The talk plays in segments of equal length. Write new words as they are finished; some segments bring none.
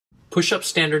Push-up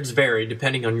standards vary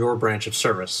depending on your branch of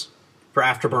service. For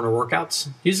afterburner workouts,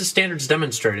 use the standards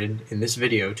demonstrated in this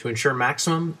video to ensure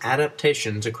maximum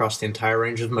adaptations across the entire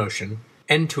range of motion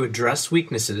and to address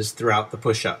weaknesses throughout the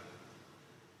push-up.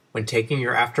 When taking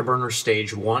your afterburner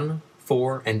stage 1,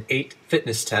 4, and 8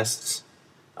 fitness tests,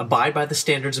 abide by the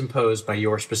standards imposed by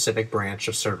your specific branch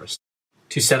of service.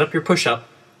 To set up your push-up,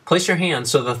 place your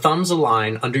hands so the thumbs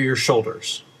align under your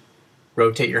shoulders.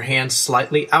 Rotate your hands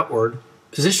slightly outward,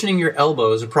 positioning your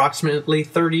elbows approximately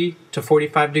 30 to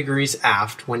 45 degrees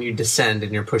aft when you descend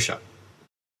in your push-up.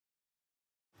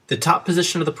 The top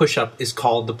position of the push-up is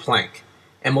called the plank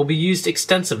and will be used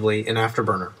extensively in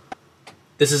afterburner.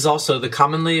 This is also the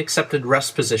commonly accepted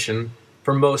rest position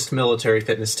for most military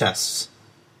fitness tests.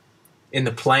 In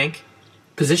the plank,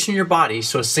 position your body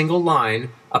so a single line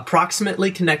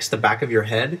approximately connects the back of your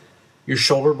head, your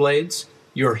shoulder blades,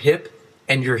 your hip,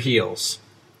 and your heels.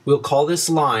 We'll call this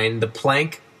line the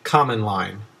plank common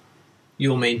line. You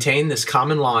will maintain this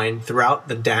common line throughout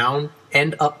the down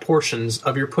and up portions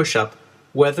of your push-up,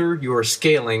 whether you are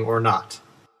scaling or not.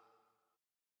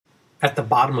 At the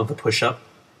bottom of the push-up,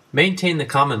 maintain the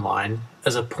common line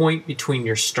as a point between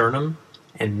your sternum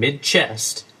and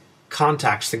mid-chest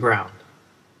contacts the ground.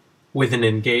 With an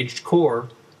engaged core,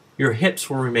 your hips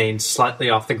will remain slightly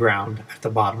off the ground at the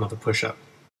bottom of the push-up.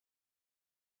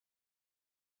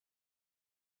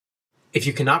 If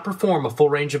you cannot perform a full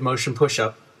range of motion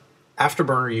push-up,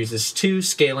 Afterburner uses two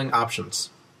scaling options.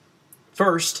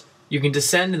 First, you can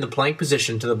descend in the plank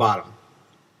position to the bottom.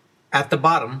 At the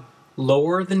bottom,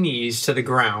 lower the knees to the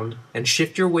ground and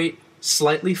shift your weight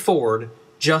slightly forward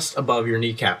just above your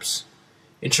kneecaps.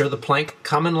 Ensure the plank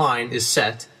common line is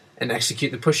set and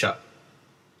execute the push-up.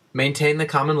 Maintain the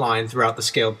common line throughout the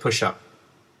scaled push-up.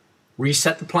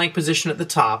 Reset the plank position at the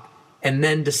top and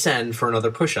then descend for another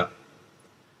push-up.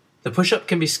 The push-up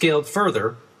can be scaled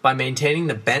further by maintaining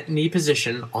the bent knee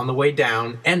position on the way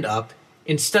down and up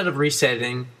instead of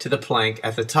resetting to the plank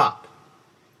at the top.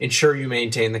 Ensure you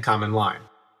maintain the common line.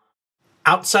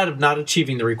 Outside of not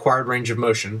achieving the required range of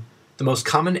motion, the most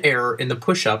common error in the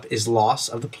push-up is loss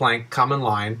of the plank common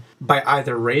line by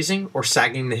either raising or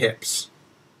sagging the hips.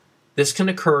 This can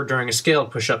occur during a scaled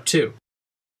push-up too.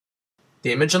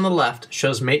 The image on the left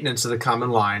shows maintenance of the common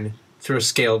line through a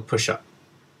scaled push-up.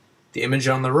 The image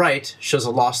on the right shows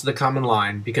a loss of the common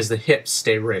line because the hips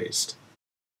stay raised.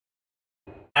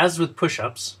 As with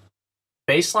push-ups,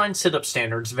 baseline sit-up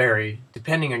standards vary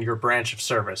depending on your branch of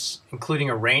service, including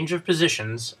a range of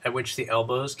positions at which the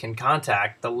elbows can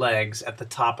contact the legs at the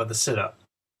top of the sit-up.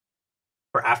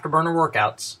 For afterburner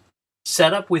workouts,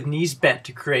 set up with knees bent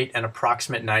to create an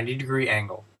approximate 90-degree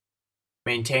angle.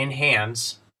 Maintain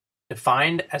hands,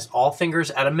 defined as all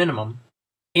fingers at a minimum,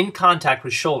 in contact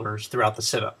with shoulders throughout the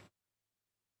sit-up.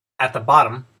 At the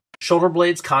bottom, shoulder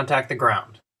blades contact the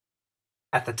ground.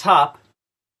 At the top,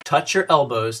 touch your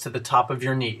elbows to the top of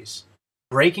your knees,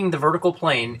 breaking the vertical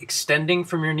plane extending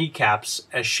from your kneecaps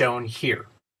as shown here.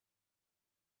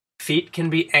 Feet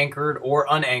can be anchored or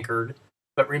unanchored,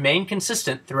 but remain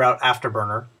consistent throughout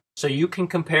afterburner so you can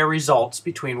compare results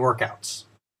between workouts.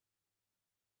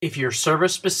 If your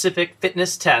service-specific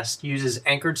fitness test uses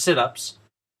anchored sit-ups,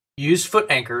 use foot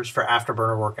anchors for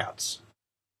afterburner workouts.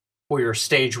 For your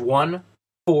stage 1,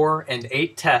 4, and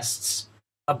 8 tests,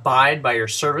 abide by your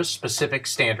service-specific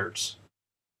standards.